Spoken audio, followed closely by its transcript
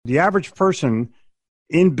The average person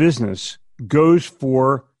in business goes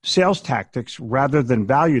for sales tactics rather than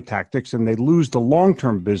value tactics, and they lose the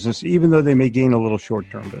long-term business, even though they may gain a little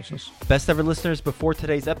short-term business. Best ever listeners, before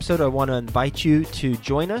today's episode, I want to invite you to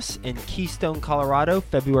join us in Keystone, Colorado,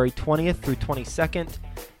 February 20th through 22nd.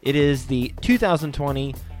 It is the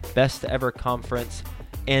 2020 Best Ever Conference.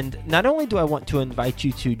 And not only do I want to invite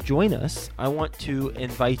you to join us, I want to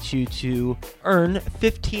invite you to earn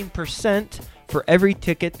 15% for every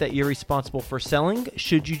ticket that you're responsible for selling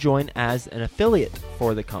should you join as an affiliate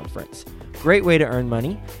for the conference. Great way to earn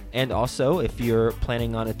money. And also, if you're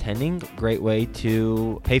planning on attending, great way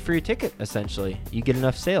to pay for your ticket, essentially. You get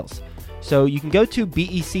enough sales. So you can go to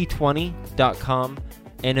bec20.com,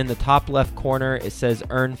 and in the top left corner, it says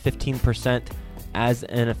earn 15% as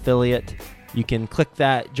an affiliate. You can click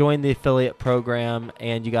that, join the affiliate program,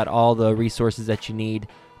 and you got all the resources that you need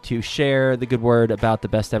to share the good word about the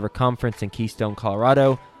Best Ever Conference in Keystone,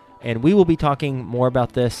 Colorado. And we will be talking more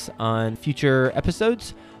about this on future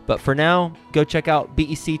episodes. But for now, go check out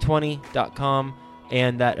bec20.com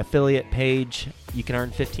and that affiliate page. You can earn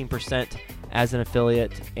 15% as an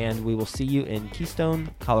affiliate, and we will see you in Keystone,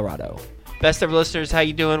 Colorado. Best Ever listeners, how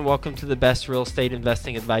you doing? Welcome to the Best Real Estate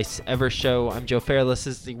Investing Advice Ever show. I'm Joe Fairless.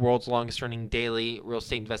 This is the world's longest running daily real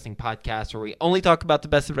estate investing podcast where we only talk about the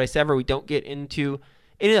best advice ever. We don't get into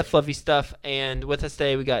any of that fluffy stuff. And with us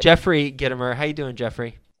today, we got Jeffrey Gitomer. How you doing,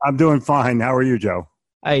 Jeffrey? I'm doing fine. How are you, Joe?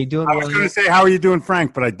 Hey, doing I well. was going to say, how are you doing,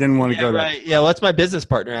 Frank? But I didn't want to go there. Right. Yeah, well, that's my business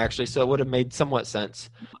partner, actually, so it would have made somewhat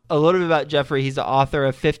sense. A little bit about Jeffrey. He's the author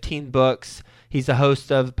of 15 books. He's the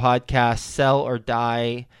host of the podcast Sell or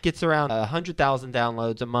Die. Gets around 100,000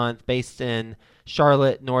 downloads a month, based in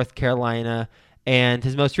Charlotte, North Carolina. And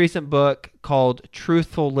his most recent book, called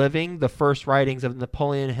Truthful Living, The First Writings of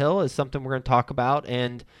Napoleon Hill, is something we're going to talk about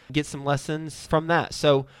and get some lessons from that.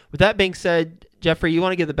 So with that being said, Jeffrey, you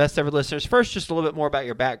want to give the Best Ever listeners first just a little bit more about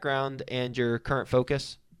your background and your current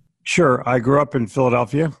focus? Sure. I grew up in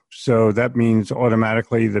Philadelphia, so that means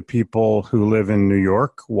automatically the people who live in New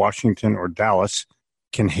York, Washington, or Dallas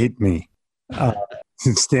can hate me.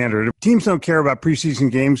 It's standard. Teams don't care about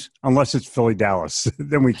preseason games unless it's Philly-Dallas.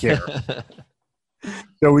 Then we care.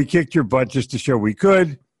 So we kicked your butt just to show we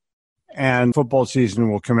could, and football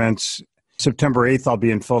season will commence September 8th. I'll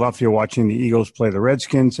be in Philadelphia watching the Eagles play the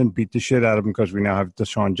Redskins and beat the shit out of them because we now have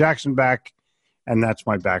Deshaun Jackson back, and that's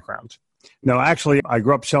my background. No, actually, I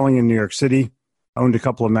grew up selling in New York City, owned a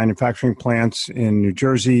couple of manufacturing plants in New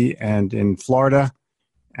Jersey and in Florida,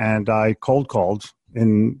 and I cold called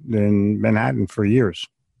in Manhattan for years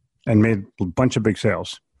and made a bunch of big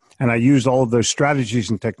sales. And I used all of those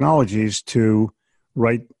strategies and technologies to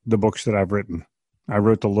write the books that I've written. I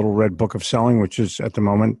wrote the Little Red Book of Selling, which is at the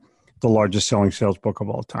moment the largest selling sales book of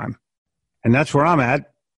all time. And that's where I'm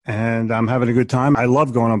at. And I'm having a good time. I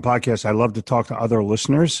love going on podcasts. I love to talk to other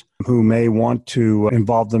listeners who may want to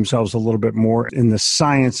involve themselves a little bit more in the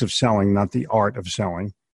science of selling, not the art of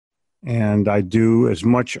selling. And I do as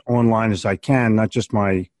much online as I can, not just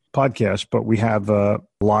my podcast, but we have a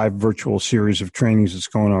live virtual series of trainings that's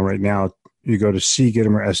going on right now. You go to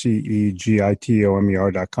Seegitomer,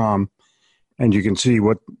 SEEGITOMER.com, and you can see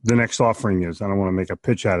what the next offering is. I don't want to make a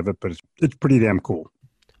pitch out of it, but it's pretty damn cool.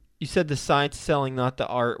 You said the science of selling, not the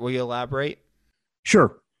art. Will you elaborate?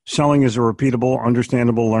 Sure. Selling is a repeatable,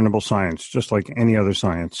 understandable, learnable science, just like any other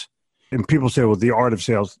science. And people say, well, the art of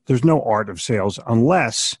sales. There's no art of sales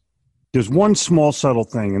unless there's one small subtle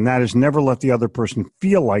thing, and that is never let the other person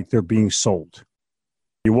feel like they're being sold.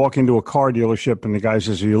 You walk into a car dealership and the guy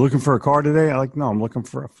says, are you looking for a car today? I'm like, no, I'm looking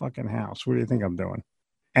for a fucking house. What do you think I'm doing?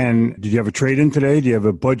 And did you have a trade-in today? Do you have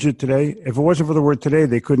a budget today? If it wasn't for the word today,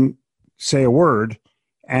 they couldn't say a word,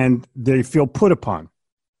 and they feel put upon.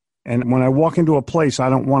 And when I walk into a place,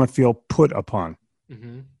 I don't want to feel put upon.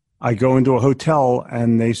 Mm-hmm. I go into a hotel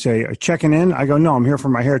and they say, checking in? I go, no, I'm here for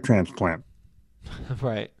my hair transplant.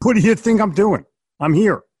 Right. What do you think I'm doing? I'm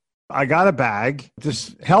here. I got a bag.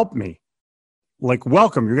 Just help me. Like,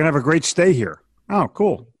 welcome. You're going to have a great stay here. Oh,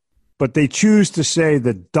 cool. But they choose to say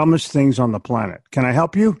the dumbest things on the planet. Can I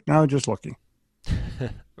help you? No, just looking.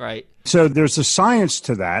 Right. So there's a science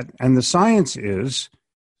to that. And the science is,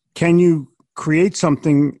 can you create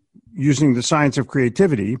something using the science of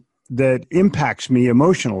creativity that impacts me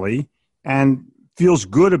emotionally and feels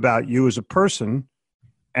good about you as a person?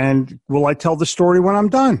 And will I tell the story when I'm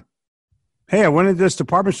done? Hey, I went into this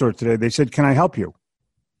department store today. They said, can I help you?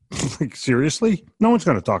 Like, seriously? No one's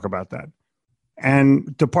going to talk about that.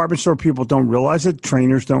 And department store people don't realize it.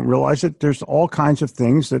 Trainers don't realize it. There's all kinds of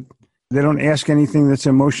things that they don't ask anything that's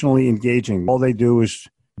emotionally engaging. All they do is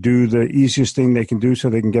do the easiest thing they can do so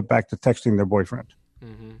they can get back to texting their boyfriend.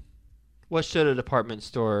 Mm-hmm. What should a department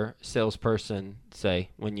store salesperson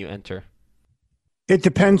say when you enter? It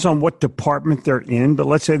depends on what department they're in, but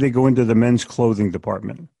let's say they go into the men's clothing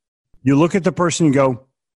department. You look at the person and go,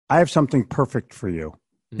 I have something perfect for you.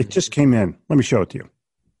 It just came in. Let me show it to you.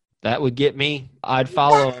 That would get me. I'd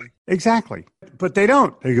follow them. Exactly. But they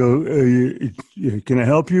don't. They go, can I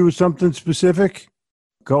help you with something specific?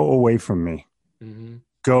 Go away from me. Mm-hmm.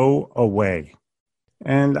 Go away.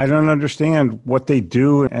 And I don't understand what they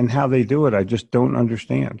do and how they do it. I just don't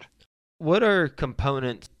understand. What are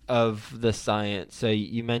components of the science? So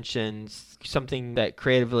you mentioned something that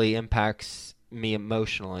creatively impacts me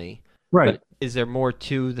emotionally. Right. But is there more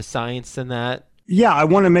to the science than that? Yeah, I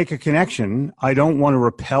want to make a connection. I don't want to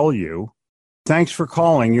repel you. Thanks for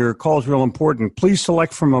calling. Your call is real important. Please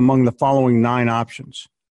select from among the following 9 options.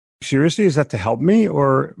 Seriously, is that to help me,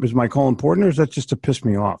 or is my call important, or is that just to piss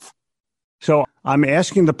me off? So I'm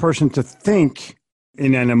asking the person to think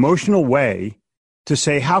in an emotional way to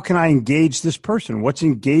say, how can I engage this person? What's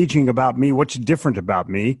engaging about me? What's different about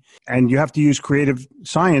me? And you have to use creative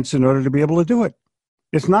science in order to be able to do it.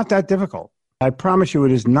 It's not that difficult. I promise you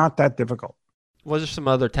it is not that difficult. Was there some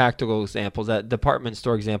other tactical examples? That department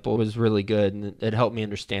store example was really good, and it helped me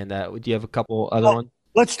understand that. Do you have a couple other ones?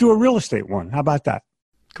 Let's do a real estate one. How about that?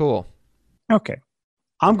 Cool. Okay.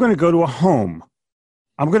 I'm going to go to a home.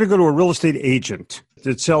 I'm going to go to a real estate agent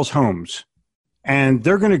that sells homes, and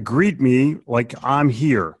they're going to greet me like I'm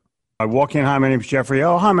here. I walk in, hi, my name's Jeffrey.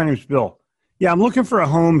 Oh, hi, my name's Bill. Yeah, I'm looking for a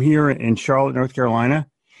home here in Charlotte, North Carolina.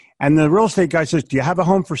 And the real estate guy says, do you have a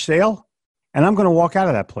home for sale? And I'm going to walk out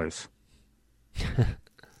of that place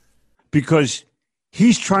because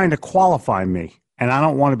he's trying to qualify me, and I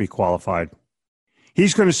don't want to be qualified.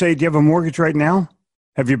 He's going to say, do you have a mortgage right now?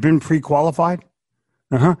 Have you been pre-qualified?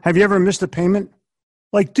 Have you ever missed a payment?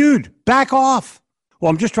 Like, dude, back off. Well,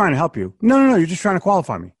 I'm just trying to help you. No, you're just trying to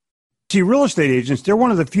qualify me. See, real estate agents, they're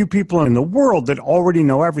one of the few people in the world that already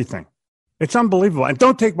know everything. It's unbelievable. And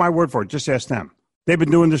don't take my word for it. Just ask them. They've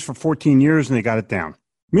been doing this for 14 years and they got it down.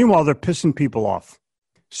 Meanwhile, they're pissing people off.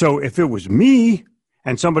 So if it was me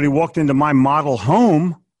and somebody walked into my model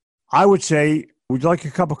home, I would say, would you like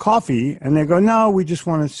a cup of coffee? And they go, no, we just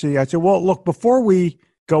want to see. I said, well, look, before we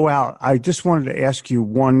go out, I just wanted to ask you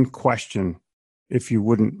one question, if you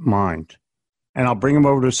wouldn't mind. And I'll bring him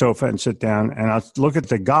over to the sofa and sit down, and I'll look at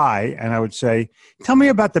the guy, and I would say, tell me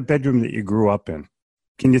about the bedroom that you grew up in.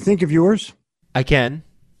 Can you think of yours? I can.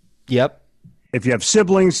 Yep. If you have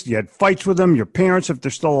siblings, you had fights with them, your parents, if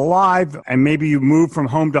they're still alive, and maybe you moved from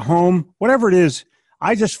home to home, whatever it is,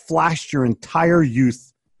 I just flashed your entire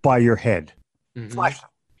youth by your head. Mm-hmm. Flash.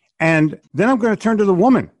 And then I'm going to turn to the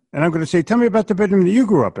woman, and I'm going to say, tell me about the bedroom that you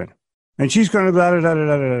grew up in. And she's going to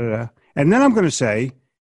da-da-da-da-da-da-da. And then I'm going to say,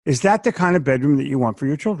 is that the kind of bedroom that you want for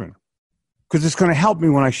your children? Because it's going to help me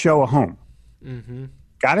when I show a home. Mm-hmm.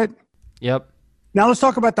 Got it? Yep. Now let's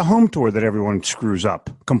talk about the home tour that everyone screws up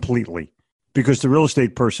completely because the real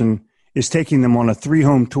estate person is taking them on a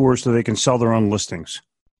 3-home tour so they can sell their own listings.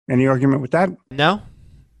 Any argument with that? No.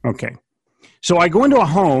 Okay. So I go into a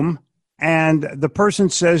home and the person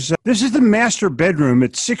says, this is the master bedroom.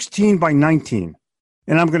 It's 16 by 19.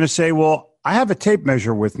 And I'm going to say, well, I have a tape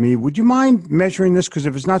measure with me. Would you mind measuring this? Because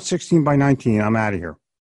if it's not 16 by 19, I'm out of here.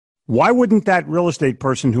 Why wouldn't that real estate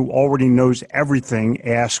person who already knows everything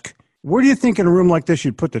ask, where do you think in a room like this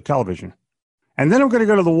you'd put the television? And then I'm going to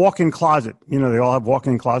go to the walk-in closet. You know, they all have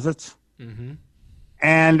walk-in closets. Mm-hmm.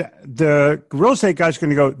 And the real estate guy's going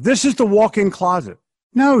to go, this is the walk-in closet.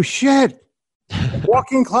 No shit.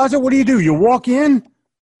 Walk-in closet? What do? You walk in?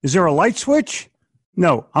 Is there a light switch?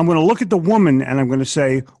 No, I'm going to look at the woman and I'm going to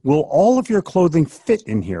say, will all of your clothing fit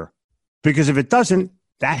in here? Because if it doesn't,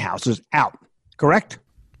 that house is out. Correct?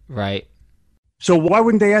 Right. So why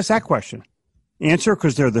wouldn't they ask that question? Answer,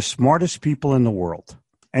 because they're the smartest people in the world.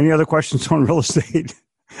 Any other questions on real estate?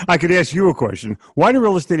 I could ask you a question. Why do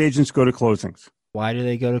real estate agents go to closings? Why do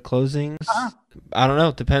they go to closings? I don't know.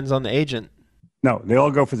 It depends on the agent. No, they all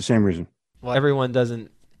go for the same reason. Well, everyone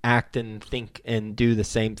doesn't act and think and do the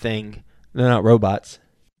same thing. They're not robots.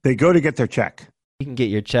 They go to get their check. You can get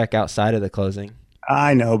your check outside of the closing.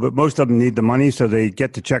 I know, but most of them need the money, so they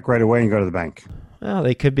get the check right away and go to the bank. Well,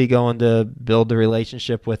 they could be going to build a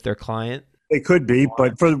relationship with their client. They could be,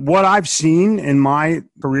 but for what I've seen in my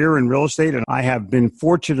career in real estate, and I have been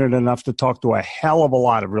fortunate enough to talk to a hell of a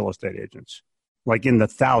lot of real estate agents, like in the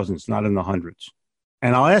thousands, not in the hundreds.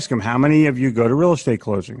 And I'll ask them, how many of you go to real estate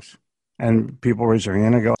closings? And people raise their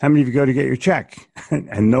hand and go, how many of you go to get your check?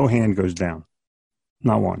 And no hand goes down.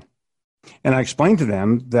 Not one. And I explain to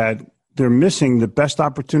them that they're missing the best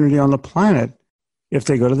opportunity on the planet if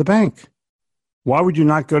they go to the bank. Why would you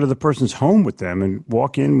not go to the person's home with them and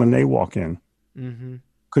walk in when they walk in? Mm-hmm.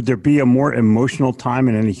 Could there be a more emotional time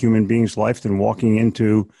in any human being's life than walking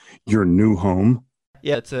into your new home?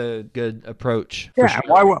 Yeah, it's a good approach. Yeah,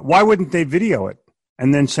 Sure. why wouldn't they video it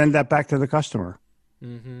and then send that back to the customer?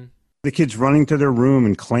 Mm-hmm. The kids running to their room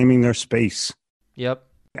and claiming their space. Yep.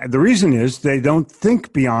 The reason is they don't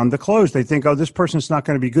think beyond the close. They think, oh, this person's not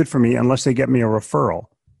going to be good for me unless they get me a referral.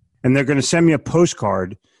 And they're going to send me a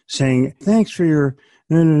postcard saying, thanks for your,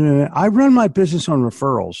 no. I run my business on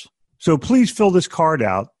referrals. So please fill this card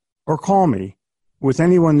out or call me with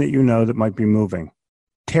anyone that you know that might be moving.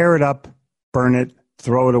 Tear it up, burn it,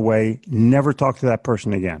 throw it away, never talk to that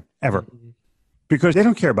person again, ever. Mm-hmm. Because they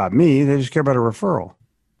don't care about me, they just care about a referral.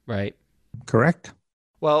 Right. Correct?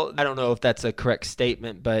 Well, I don't know if that's a correct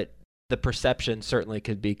statement, but the perception certainly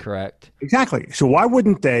could be correct. Exactly. So why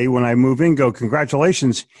wouldn't they, when I move in, go,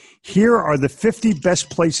 congratulations, here are the 50 best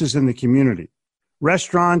places in the community.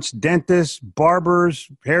 Restaurants, dentists,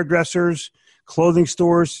 barbers, hairdressers, clothing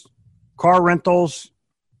stores, car rentals,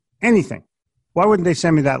 anything. Why wouldn't they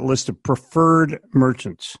send me that list of preferred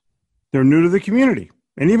merchants? They're new to the community.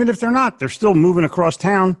 And even if they're not, they're still moving across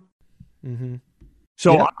town. Mm-hmm.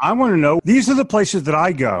 So Yeah. I want to know, these are the places that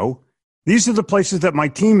I go. These are the places that my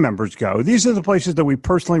team members go. These are the places that we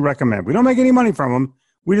personally recommend. We don't make any money from them.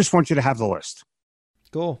 We just want you to have the list.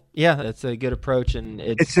 Cool. Yeah, that's a good approach. And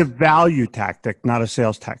It's a value tactic, not a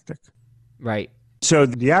sales tactic. right. So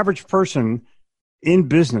the average person in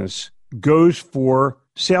business goes for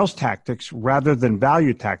sales tactics rather than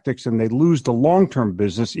value tactics, and they lose the long-term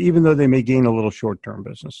business, even though they may gain a little short-term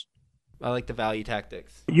business. I like the value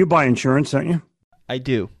tactics. You buy insurance, don't you? I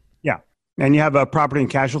do. Yeah. And you have a property and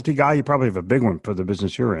casualty guy. You probably have a big one for the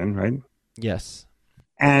business you're in, right? Yes.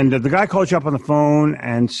 And the guy calls you up on the phone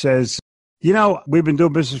and says, you know, we've been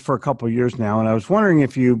doing business for a couple of years now, and I was wondering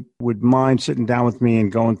if you would mind sitting down with me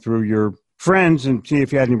and going through your friends and see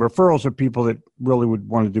if you had any referrals of people that really would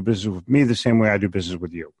want to do business with me the same way I do business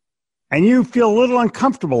with you. And you feel a little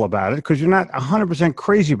uncomfortable about it because you're not 100%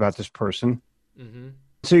 crazy about this person. Mm-hmm.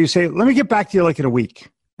 So you say, let me get back to you like in a week.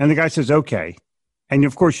 And the guy says, okay. And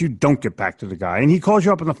of course, you don't get back to the guy. And he calls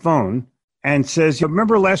you up on the phone and says,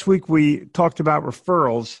 remember last week we talked about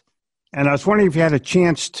referrals, and I was wondering if you had a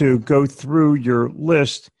chance to go through your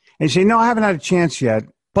list. And you say, no, I haven't had a chance yet.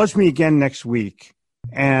 Buzz me again next week.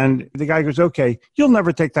 And the guy goes, okay, you'll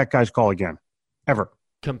never take that guy's call again, ever.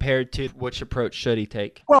 Compared to which approach should he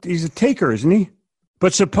take? Well, he's a taker, isn't he?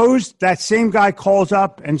 But suppose that same guy calls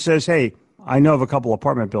up and says, hey, I know of a couple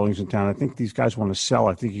apartment buildings in town. I think these guys want to sell.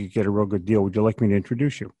 I think you could get a real good deal. Would you like me to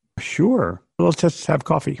introduce you? Sure. Well, let's just have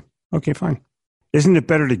coffee. Okay, fine. Isn't it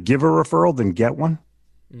better to give a referral than get one?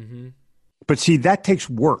 Mm-hmm. But see, that takes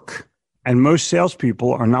work. And most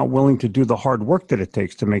salespeople are not willing to do the hard work that it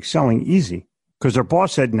takes to make selling easy. Because their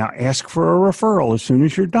boss said, now ask for a referral as soon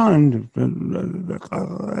as you're done.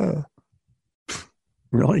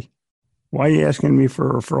 Really? Why are you asking me for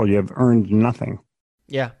a referral? You have earned nothing.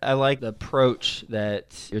 Yeah, I like the approach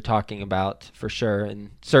that you're talking about for sure, and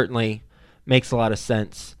certainly makes a lot of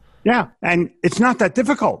sense. Yeah, and it's not that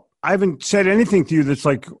difficult. I haven't said anything to you that's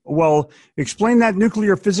like, well, explain that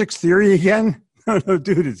nuclear physics theory again. No,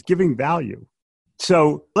 dude, it's giving value.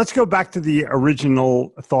 So let's go back to the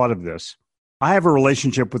original thought of this. I have a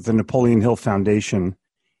relationship with the Napoleon Hill Foundation,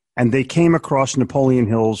 and they came across Napoleon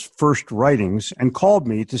Hill's first writings and called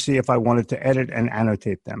me to see if I wanted to edit and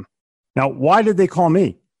annotate them. Now, why did they call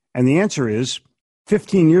me? And the answer is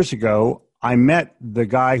 15 years ago, I met the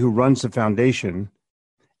guy who runs the foundation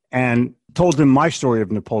and told him my story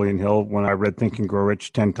of Napoleon Hill when I read Think and Grow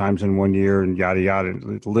Rich 10 times in 1 year and yada, yada.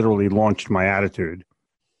 It literally launched my attitude.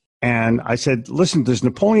 And I said, listen, does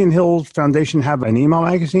Napoleon Hill Foundation have an email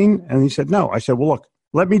magazine? And he said, no. I said, well, look,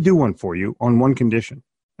 let me do one for you on one condition.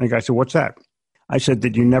 And the guy said, what's that? I said,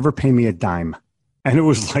 that you never pay me a dime. And it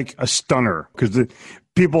was like a stunner because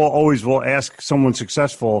people always will ask someone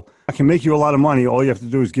successful, I can make you a lot of money. All you have to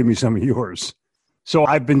do is give me some of yours. So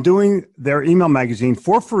I've been doing their email magazine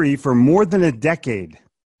for free for more than a decade.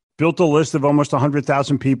 Built a list of almost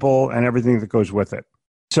 100,000 people and everything that goes with it.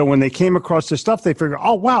 So when they came across this stuff, they figured,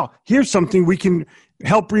 oh, wow, here's something we can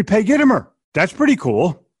help repay Gitomer. That's pretty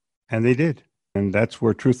cool. And they did. And that's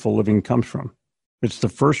where Truthful Living comes from. It's the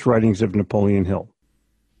first writings of Napoleon Hill.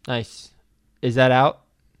 Nice. Is that out?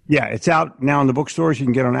 Yeah, it's out now in the bookstores. You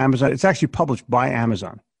can get it on Amazon. It's actually published by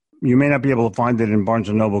Amazon. You may not be able to find it in Barnes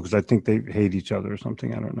 & Noble because I think they hate each other or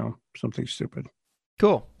something. I don't know. Something stupid.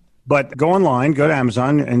 Cool. But go online, go to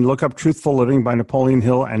Amazon, and look up Truthful Living by Napoleon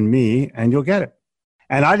Hill and me, and you'll get it.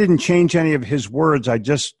 And I didn't change any of his words. I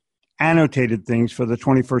just annotated things for the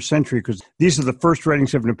 21st century because these are the first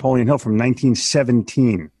writings of Napoleon Hill from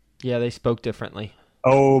 1917. Yeah, they spoke differently.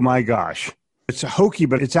 Oh my gosh. It's hokey,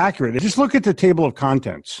 but it's accurate. Just look at the table of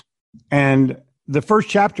contents. And the first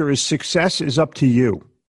chapter is success is up to you.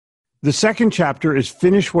 The second chapter is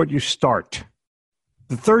finish what you start.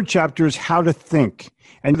 The third chapter is how to think.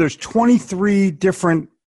 And there's 23 different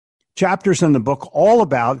chapters in the book all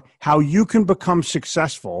about how you can become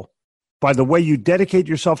successful by the way you dedicate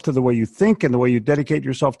yourself to the way you think and the way you dedicate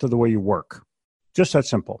yourself to the way you work. Just that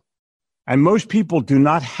simple. And most people do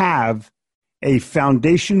not have a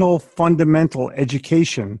foundational, fundamental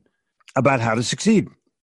education about how to succeed.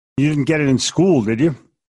 You didn't get it in school, did you?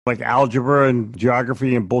 Like algebra and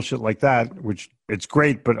geography and bullshit like that, which it's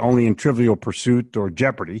great, but only in Trivial Pursuit or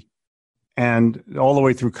Jeopardy. And all the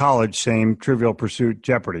way through college, same Trivial Pursuit,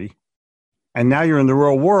 Jeopardy. And now you're in the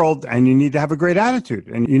real world and you need to have a great attitude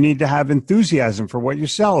and you need to have enthusiasm for what you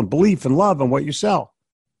sell and belief and love in what you sell.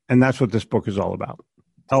 And that's what this book is all about.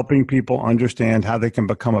 Helping people understand how they can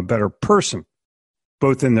become a better person,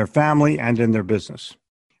 both in their family and in their business.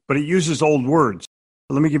 But it uses old words.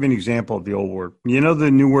 Let me give you an example of the old word. You know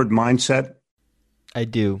the new word mindset? I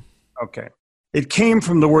do. Okay. It came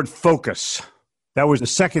from the word focus. That was the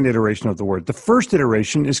second iteration of the word. The first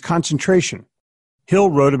iteration is concentration. Hill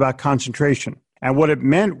wrote about concentration. And what it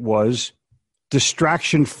meant was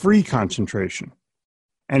distraction-free concentration.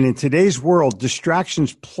 And in today's world,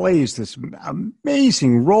 distractions plays this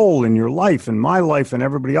amazing role in your life, in my life, and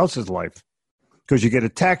everybody else's life. Because you get a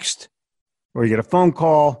text, or you get a phone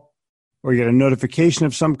call, or you get a notification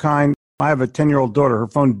of some kind. I have a 10-year-old daughter. Her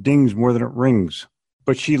phone dings more than it rings.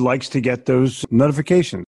 But she likes to get those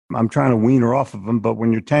notifications. I'm trying to wean her off of them, but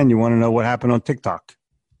when you're 10, you want to know what happened on TikTok.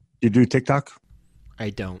 You do TikTok? I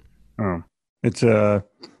don't. Oh. It's I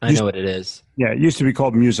know what it is. Yeah, it used to be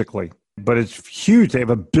called Musical.ly, but it's huge. They have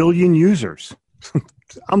 1 billion users.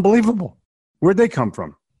 It's unbelievable. Where'd they come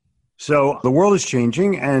from? So the world is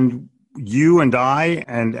changing, and you and I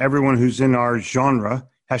and everyone who's in our genre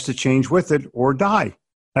has to change with it or die.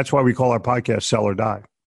 That's why we call our podcast Sell or Die.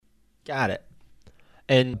 Got it.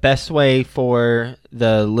 And best way for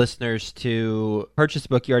the listeners to purchase the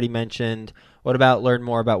book you already mentioned. What about learn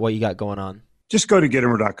more about what you got going on? Just go to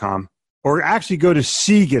Gitomer.com or actually go to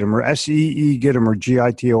Gitomer, S-E-E Gitomer,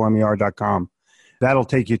 Gitomer.com. That'll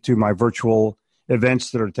take you to my virtual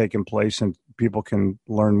events that are taking place, and people can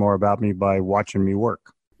learn more about me by watching me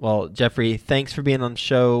work. Well, Jeffrey, thanks for being on the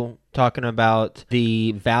show, talking about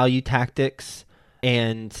the value tactics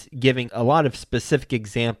and giving a lot of specific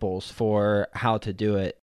examples for how to do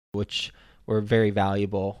it, which were very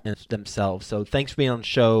valuable in themselves. So thanks for being on the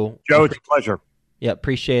show. Joe, it's a pleasure. Yeah,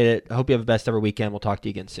 appreciate it. I hope you have a best ever weekend. We'll talk to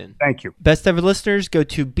you again soon. Thank you. Best ever listeners, go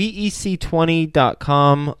to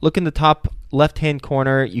bec20.com. Look in the top left-hand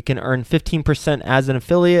corner. You can earn 15% as an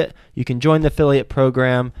affiliate. You can join the affiliate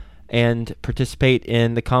program and participate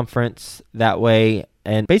in the conference that way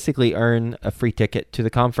and basically earn a free ticket to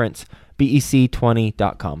the conference.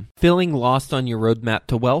 bec20.com. Feeling lost on your roadmap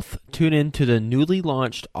to wealth? Tune in to the newly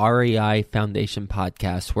launched REI Foundation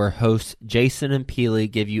podcast, where hosts Jason and Peely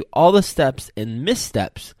give you all the steps and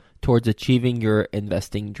missteps towards achieving your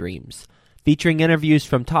investing dreams. Featuring interviews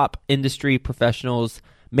from top industry professionals,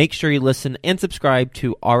 make sure you listen and subscribe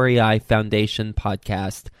to REI Foundation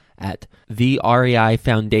podcast at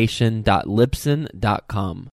thereifoundation.libsyn.com.